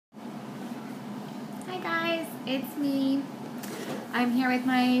Hi guys, it's me. I'm here with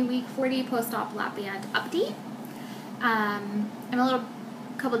my week 40 post-op LapBand update. I'm a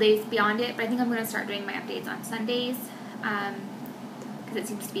couple days beyond it, but I think I'm going to start doing my updates on Sundays because it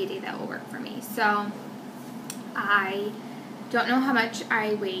seems to be a day that will work for me. So I don't know how much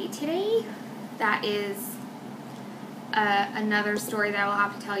I weigh today. That is another story that I will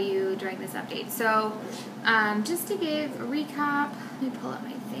have to tell you during this update. So just to give a recap, let me pull up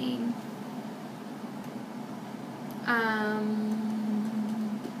my thing.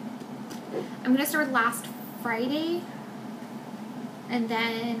 I'm going to start with last Friday, and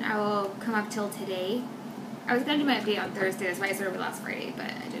then I will come up till today. I was going to do my update on Thursday, that's why I started with last Friday, but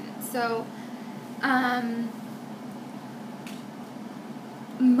I didn't. So,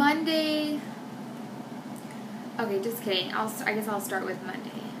 Monday, okay, just kidding. I guess I'll start with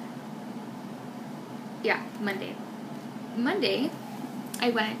Monday. Yeah, Monday. Monday, I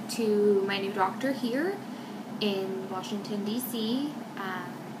went to my new doctor here in Washington, D.C.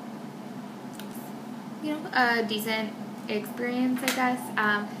 A decent experience, I guess.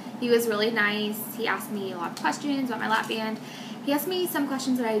 He was really nice. He asked me a lot of questions about my LapBand. He asked me some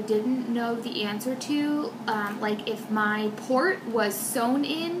questions that I didn't know the answer to, like if my port was sewn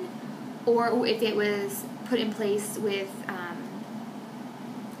in or if it was put in place with,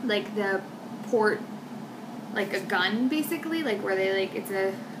 like the port, like a gun, basically, like where they, like, it's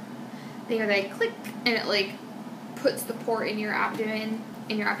a thing where they click and it, like, puts the port in your abdomen,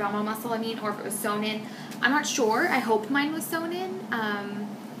 in your abdominal muscle, or if it was sewn in. I'm not sure. I hope mine was sewn in.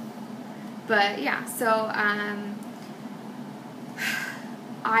 But yeah, so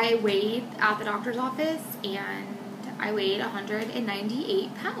I weighed at the doctor's office, and I weighed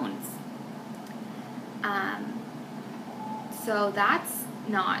 198 pounds. So that's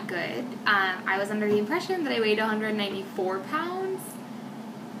not good. I was under the impression that I weighed 194 pounds,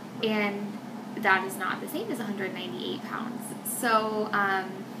 and that is not the same as 198 pounds. So, I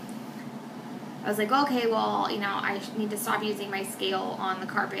was like, okay, well, I need to stop using my scale on the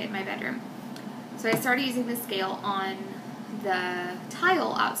carpet in my bedroom. So I started using the scale on the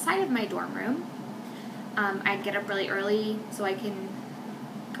tile outside of my dorm room. I'd get up really early so I can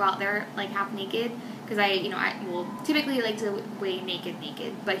go out there, like, half naked, because I will typically like to weigh naked,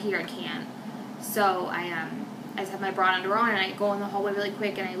 but here I can't. So I just have my bra and underwear on, and I go in the hallway really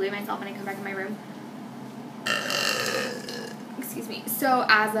quick, and I weigh myself, and I come back in my room. Excuse me. So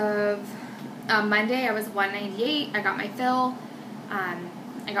as of Monday, I was 198. I got my fill. I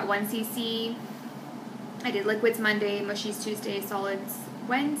got 1 cc. I did liquids Monday, mushies Tuesday, solids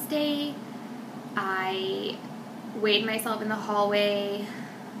Wednesday. I weighed myself in the hallway,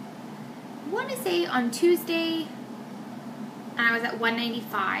 I want to say on Tuesday, and I was at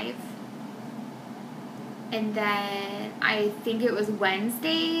 195. And then I think it was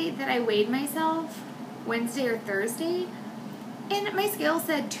Wednesday that I weighed myself, Wednesday or Thursday, and my scale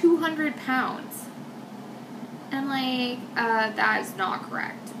said 200 pounds. And I'm like, that is not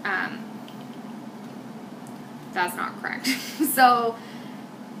correct. That's not correct. So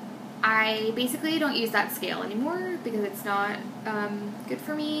I basically don't use that scale anymore because it's not good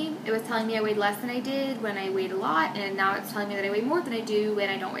for me. It was telling me I weighed less than I did when I weighed a lot, and now it's telling me that I weigh more than I do when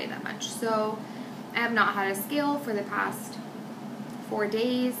I don't weigh that much. So I have not had a scale for the past 4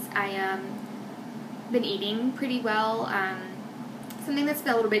 days. I been eating pretty well. Something that's a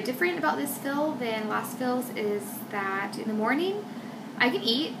little bit different about this fill than last fills is that in the morning I can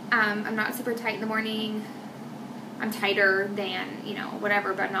eat. I'm not super tight in the morning. I'm tighter than,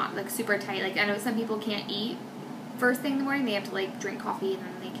 whatever, but not like super tight. Like, I know some people can't eat first thing in the morning. They have to like drink coffee and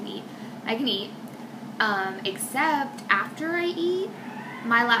then they can eat. I can eat. Except after I eat,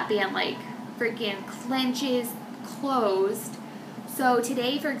 my LapBand like freaking clenches closed. So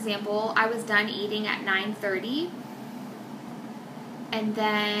today, for example, I was done eating at 9:30, and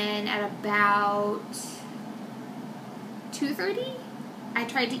then at about 2:30, I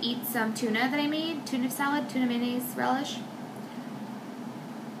tried to eat some tuna that I made, tuna salad, tuna mayonnaise relish,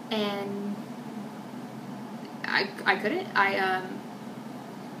 and I couldn't. I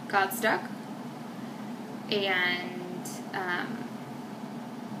got stuck, and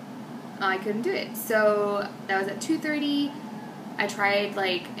I couldn't do it. So that was at 2:30. I tried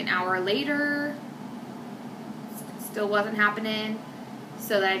like an hour later, still wasn't happening,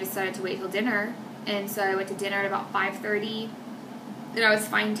 so then I decided to wait till dinner, and so I went to dinner at about 5:30, and I was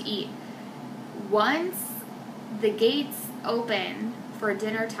fine to eat. Once the gates open for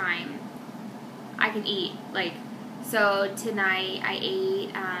dinner time, I can eat. Like, so tonight I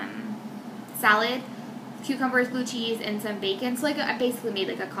ate salad, cucumbers, blue cheese, and some bacon. So like I basically made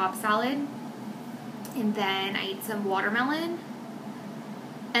like a Cobb salad, and then I ate some watermelon,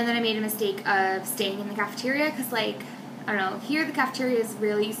 And then I made a mistake of staying in the cafeteria because, like, I don't know, here the cafeteria is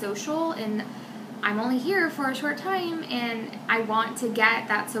really social, and I'm only here for a short time, and I want to get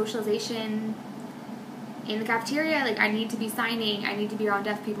that socialization in the cafeteria. Like, I need to be signing, I need to be around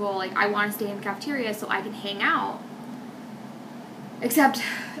deaf people, like, I want to stay in the cafeteria so I can hang out. Except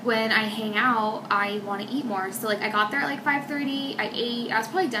when I hang out, I want to eat more. So, like, I got there at, like, 5:30, I ate, I was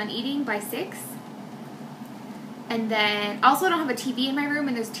probably done eating by 6. And then, also I don't have a TV in my room,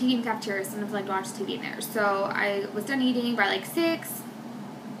 and there's a TV in the cafeteria, so sometimes I like to watch TV in there. So, I was done eating by, like, 6.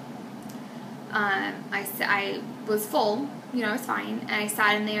 I was full, you know, it was fine, and I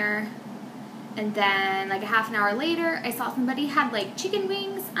sat in there, and then, like, a half an hour later, I saw somebody had, like, chicken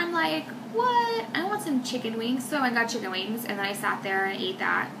wings. I'm like, what? I want some chicken wings, so I got chicken wings, and then I sat there and ate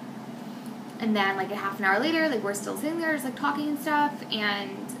that, and then, like, a half an hour later, like, we're still sitting there, just, like, talking and stuff,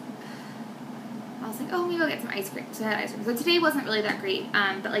 and I was like, oh, maybe I'll get some ice cream. So I had ice cream. So today wasn't really that great,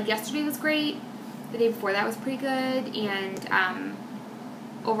 but, like, yesterday was great, the day before that was pretty good, and,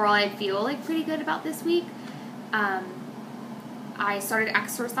 overall, I feel, like, pretty good about this week. I started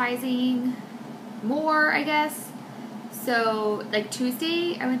exercising more, I guess. So, like,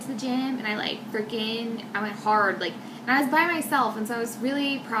 Tuesday, I went to the gym, and I, like, I went hard, like, and I was by myself, and so I was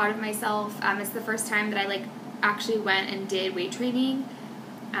really proud of myself. It's the first time that I, like, actually went and did weight training,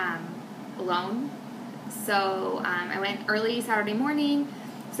 alone. So, I went early Saturday morning,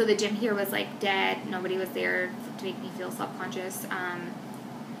 so the gym here was, like, dead. Nobody was there to make me feel self-conscious.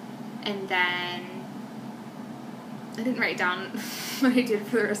 And then I didn't write down what I did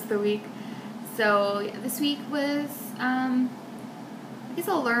for the rest of the week. So yeah, this week was, I guess,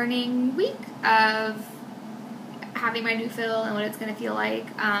 a learning week of having my new fill and what it's going to feel like.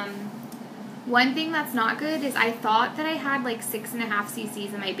 One thing that's not good is I thought that I had like 6.5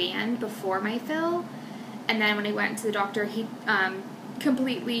 cc's in my band before my fill. And then when I went to the doctor, he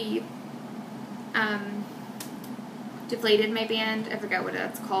completely deflated my band. I forget what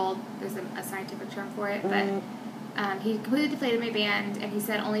that's called. There's a scientific term for it. But he completely deflated my band, and he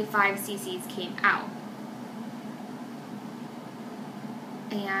said only 5 cc's came out.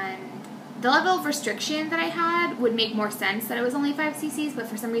 And the level of restriction that I had would make more sense that it was only 5 cc's, but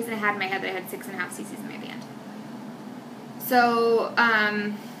for some reason I had in my head that I had 6.5 cc's in my band. So,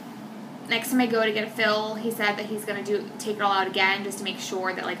 next time I go to get a fill, he said that he's going to take it all out again just to make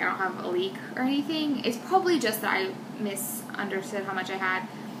sure that, like, I don't have a leak or anything. It's probably just that I misunderstood how much I had.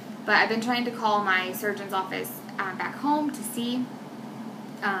 But I've been trying to call my surgeon's office back home to see,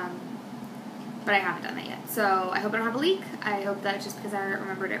 but I haven't done that yet. So I hope I don't have a leak. I hope that's just because I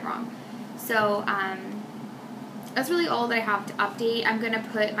remembered it wrong. So that's really all that I have to update. I'm going to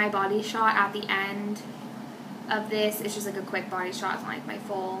put my body shot at the end of this. It's just like a quick body shot. It's not like my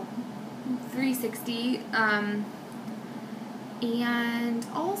full 360. And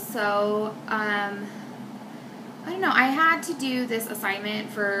also, I don't know, I had to do this assignment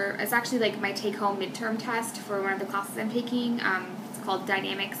it's actually like my take-home midterm test for one of the classes I'm taking. It's called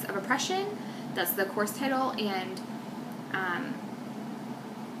Dynamics of Oppression. That's the course title, and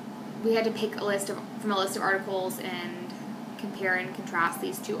we had to pick from a list of articles and compare and contrast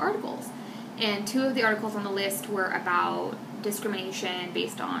these 2 articles. And 2 of the articles on the list were about discrimination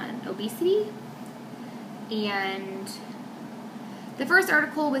based on obesity. And the first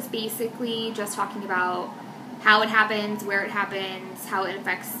article was basically just talking about how it happens, where it happens, how it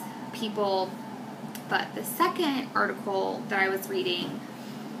affects people. But the second article that I was reading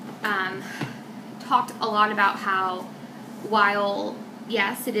talked a lot about how, while,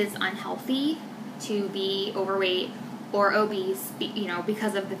 yes, it is unhealthy to be overweight or obese, you know,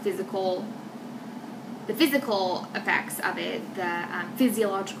 because of the physical effects of it, the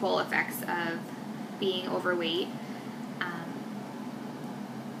physiological effects of being overweight.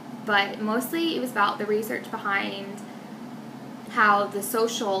 But mostly it was about the research behind how the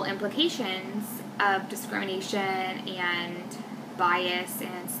social implications of discrimination and bias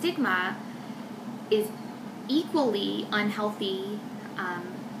and stigma is equally unhealthy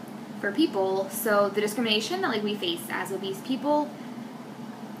for people. So the discrimination that, like, we face as obese people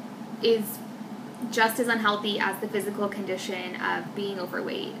is just as unhealthy as the physical condition of being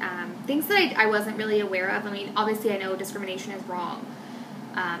overweight. Things that I wasn't really aware of. I mean, obviously I know discrimination is wrong.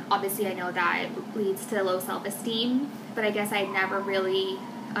 Obviously I know that it leads to low self-esteem, but I guess I never really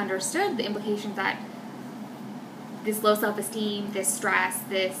understood the implications that this low self-esteem, this stress,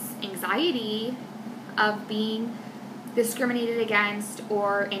 this anxiety of being discriminated against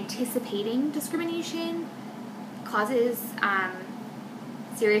or anticipating discrimination causes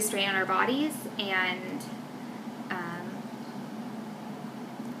serious strain on our bodies. And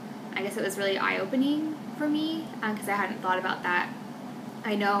I guess it was really eye-opening for me because I hadn't thought about that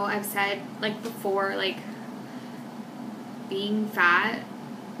I know I've said, like, before, like, being fat,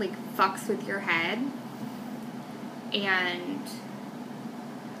 like, fucks with your head. And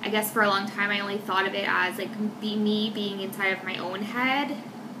I guess for a long time I only thought of it as, like, me being inside of my own head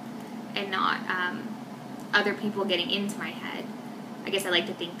and not other people getting into my head. I guess I like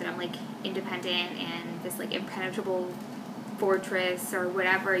to think that I'm, like, independent and this, like, impenetrable fortress or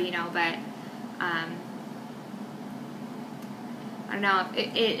whatever, you know, but I don't know,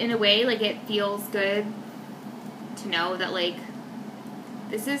 it in a way, like, it feels good to know that, like,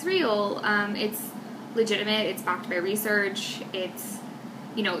 this is real, it's legitimate, it's backed by research, it's,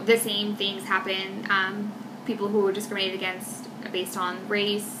 you know, the same things happen, people who are discriminated against based on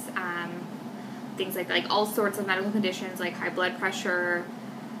race, things like all sorts of medical conditions, like high blood pressure,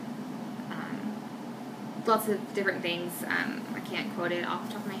 lots of different things, I can't quote it off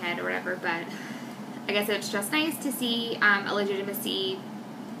the top of my head or whatever, but I guess it's just nice to see a legitimacy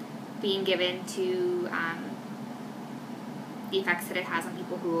being given to the effects that it has on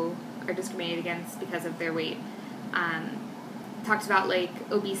people who are discriminated against because of their weight. Talked about, like,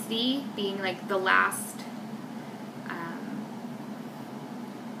 obesity being, like, the last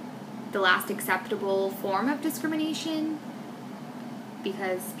acceptable form of discrimination,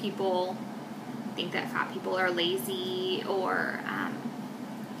 because people think that fat people are lazy or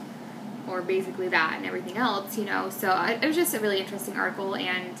basically that and everything else, you know. So it was just a really interesting article,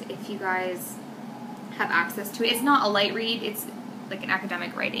 and if you guys have access to it, it's not a light read, it's like an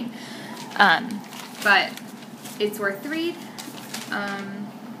academic writing, but it's worth the read,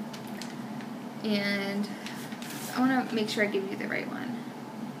 and I want to make sure I give you the right one.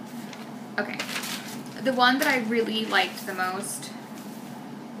 Okay, the one that I really liked the most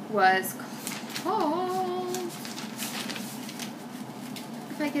was called,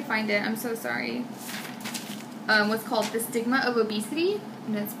 if I could find it, I'm so sorry, was called The Stigma of Obesity,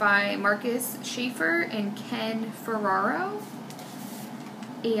 and it's by Marcus Schaefer and Ken Ferraro.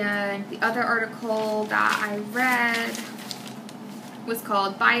 And the other article that I read was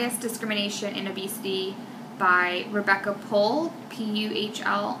called Bias, Discrimination, and Obesity by Rebecca Puhl,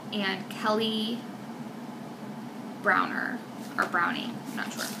 Puhl, and Kelly Browner, or Browning, I'm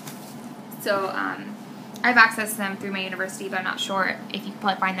not sure. So, I have access to them through my university, but I'm not sure if you can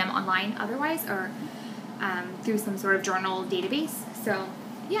probably find them online otherwise, or through some sort of journal database. So,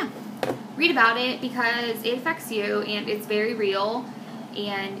 yeah, read about it because it affects you, and it's very real,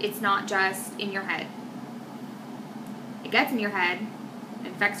 and it's not just in your head. It gets in your head,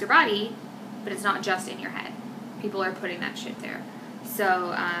 it affects your body, but it's not just in your head. People are putting that shit there.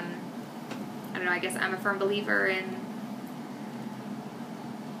 So, I don't know, I guess I'm a firm believer in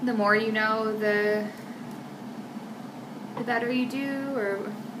the more you know, the better you do, or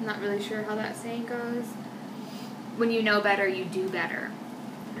I'm not really sure how that saying goes. When you know better, you do better.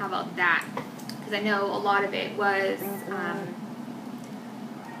 How about that? Because I know a lot of it was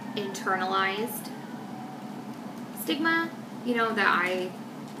internalized stigma, you know, that I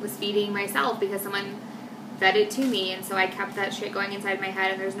was feeding myself because someone fed it to me, and so I kept that shit going inside my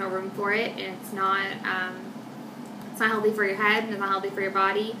head, and there's no room for it, and it's not healthy for your head, and it's not healthy for your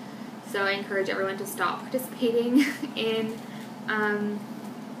body. So I encourage everyone to stop participating in, I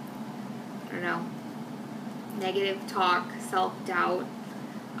don't know, negative talk, self-doubt,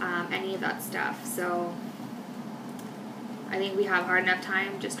 any of that stuff. So I think we have hard enough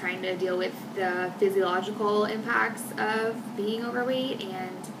time just trying to deal with the physiological impacts of being overweight,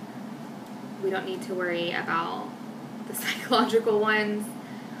 and we don't need to worry about the psychological ones,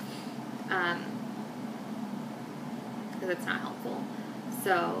 because it's not helpful.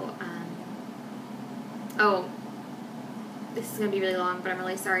 So, oh, this is going to be really long, but I'm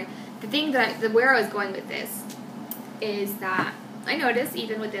really sorry. The thing where I was going with this is that I noticed,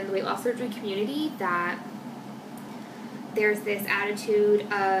 even within the weight loss surgery community, that there's this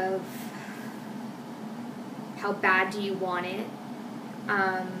attitude of how bad do you want it?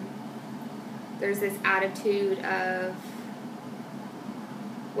 There's this attitude of,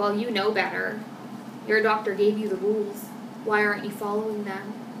 well, you know better. Your doctor gave you the rules. Why aren't you following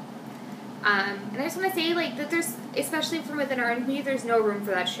them? And I just want to say, like, that there's, especially from within our own community, there's no room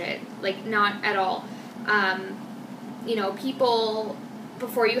for that shit. Like, not at all. You know, people,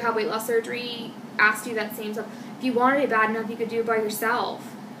 before you have weight loss surgery, asked you that same stuff. If you wanted it bad enough, you could do it by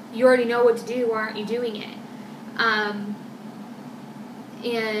yourself. You already know what to do. Why aren't you doing it?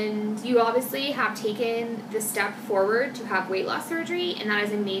 And you obviously have taken the step forward to have weight loss surgery, and that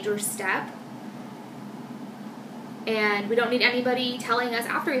is a major step. And we don't need anybody telling us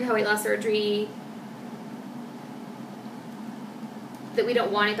after we've had weight loss surgery that we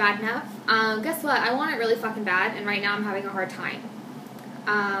don't want it bad enough. Guess what? I want it really fucking bad, and right now I'm having a hard time.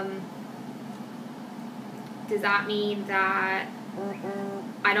 Does that mean that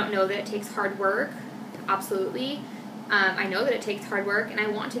I don't know that it takes hard work? Absolutely. I know that it takes hard work, and I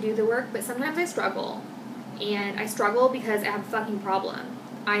want to do the work, but sometimes I struggle. And I struggle because I have a fucking problem.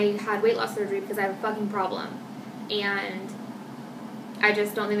 I had weight loss surgery because I have a fucking problem. And I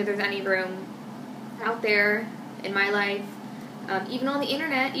just don't think that there's any room out there in my life, even on the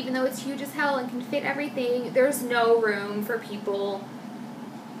internet, even though it's huge as hell and can fit everything, there's no room for people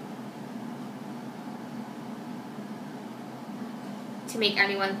to make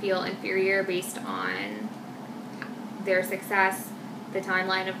anyone feel inferior based on their success, the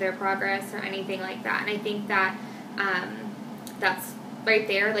timeline of their progress, or anything like that. And I think that that's right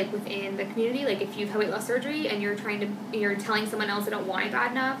there, like within the community. Like if you've had weight loss surgery and you're telling someone else they don't want it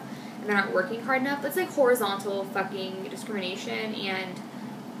bad enough and they're not working hard enough, that's like horizontal fucking discrimination, and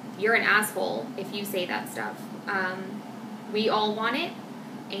you're an asshole if you say that stuff. We all want it,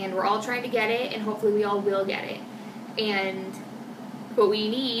 and we're all trying to get it, and hopefully we all will get it. And what we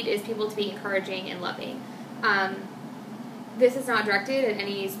need is people to be encouraging and loving. This is not directed at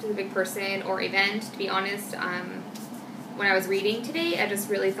any specific person or event, to be honest. When I was reading today, I just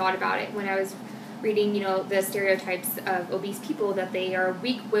really thought about it. When I was reading, the stereotypes of obese people, that they are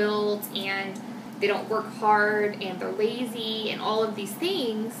weak-willed and they don't work hard and they're lazy and all of these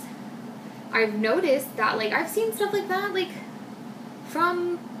things, I've noticed that, I've seen stuff like that,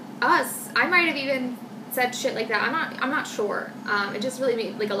 from us. I might have even said shit like that. I'm not sure. It just really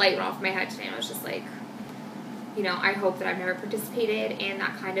made, a light went off in my head today, and I was just like, I hope that I've never participated in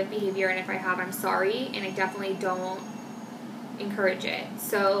that kind of behavior, and if I have, I'm sorry, and I definitely don't encourage it.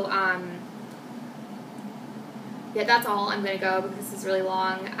 So, yeah, that's all. I'm going to go because this is really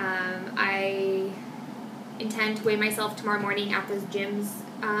long. I intend to weigh myself tomorrow morning at this gym's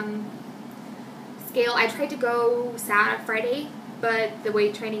scale. I tried to go Friday, but the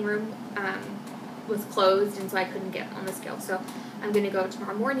weight training room was closed, and so I couldn't get on the scale. So I'm going to go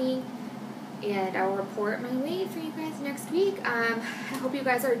tomorrow morning, and I will report my weight for you guys next week. I hope you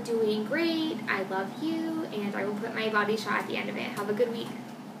guys are doing great. I love you, and I will put my body shot at the end of it. Have a good week.